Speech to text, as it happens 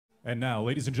And now,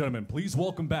 ladies and gentlemen, please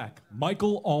welcome back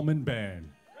Michael Allman Band.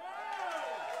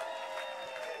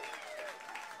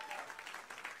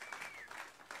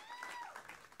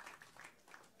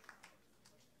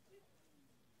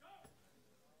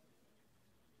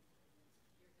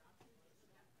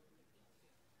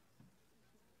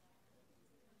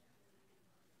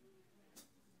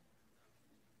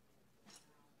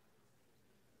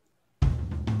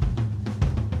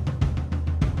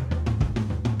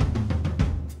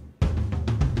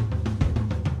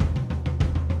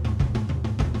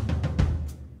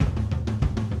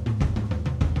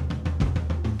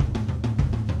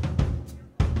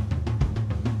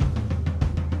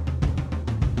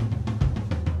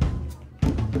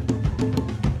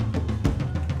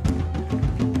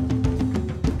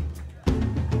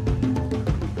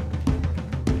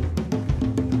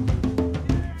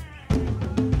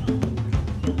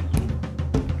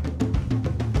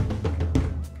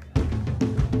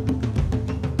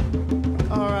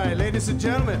 Ladies and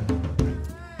gentlemen,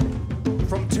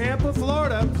 from Tampa,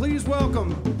 Florida, please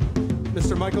welcome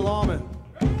Mr. Michael Allman.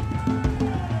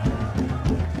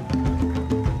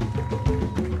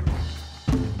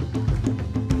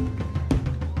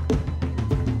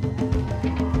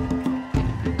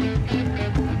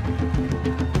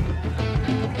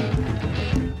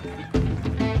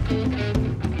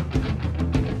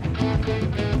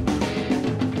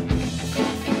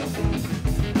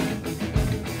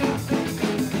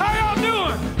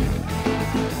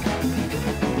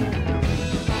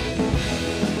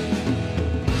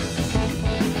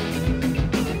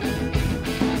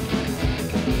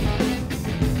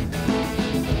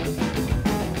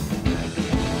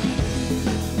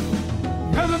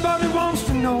 Everybody wants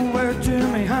to know where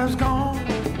Jimmy has gone.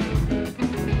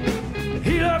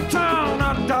 He left town,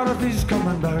 I doubt if he's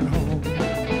coming back home.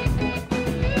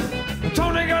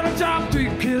 Tony got a job, 3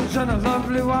 kids and a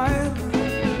lovely wife,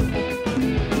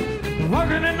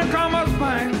 working in the Commerce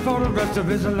Bank for the rest of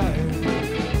his life.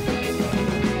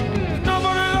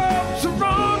 Nobody loves to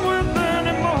run with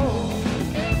anymore.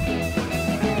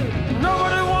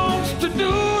 Nobody wants to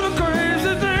do the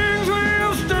crazy things we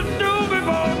used to do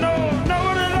before. No,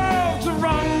 nobody loves to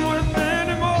run with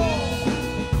anymore.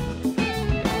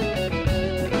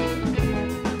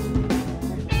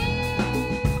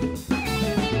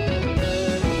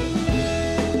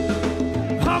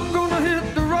 I'm gonna hit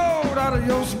the road,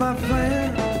 adios, my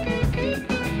friend.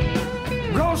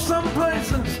 Go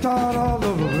someplace and start all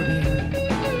over again.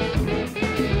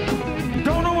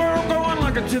 Don't know where I'm going,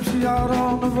 like a gypsy out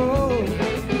on the road.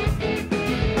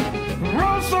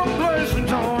 Roll someplace and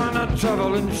join a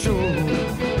traveling show.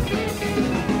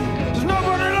 'Cause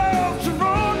nobody loves to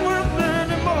run with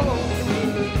anymore.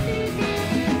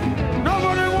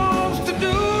 Nobody wants to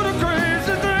do the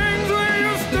crazy things we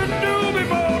used to do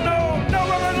before. No,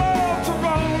 nobody loves to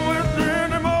run with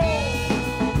anymore.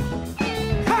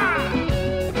 Ha!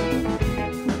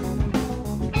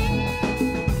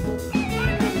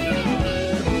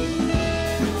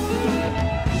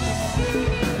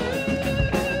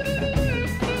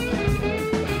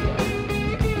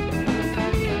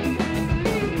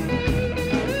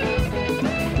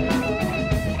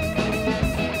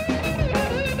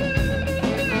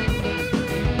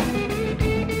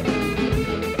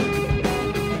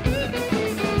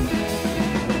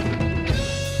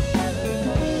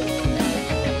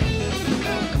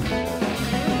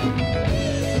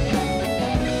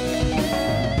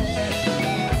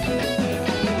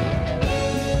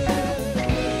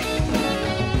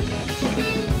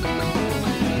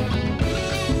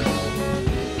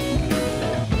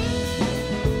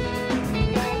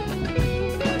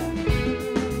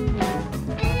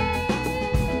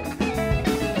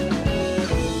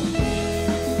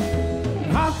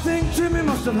 I think Jimmy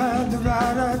must have had the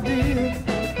right idea.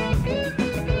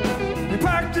 He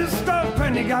packed his stuff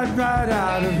and he got right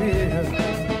out of here.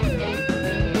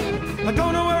 I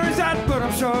don't know where he's at, but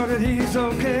I'm sure that he's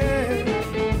okay.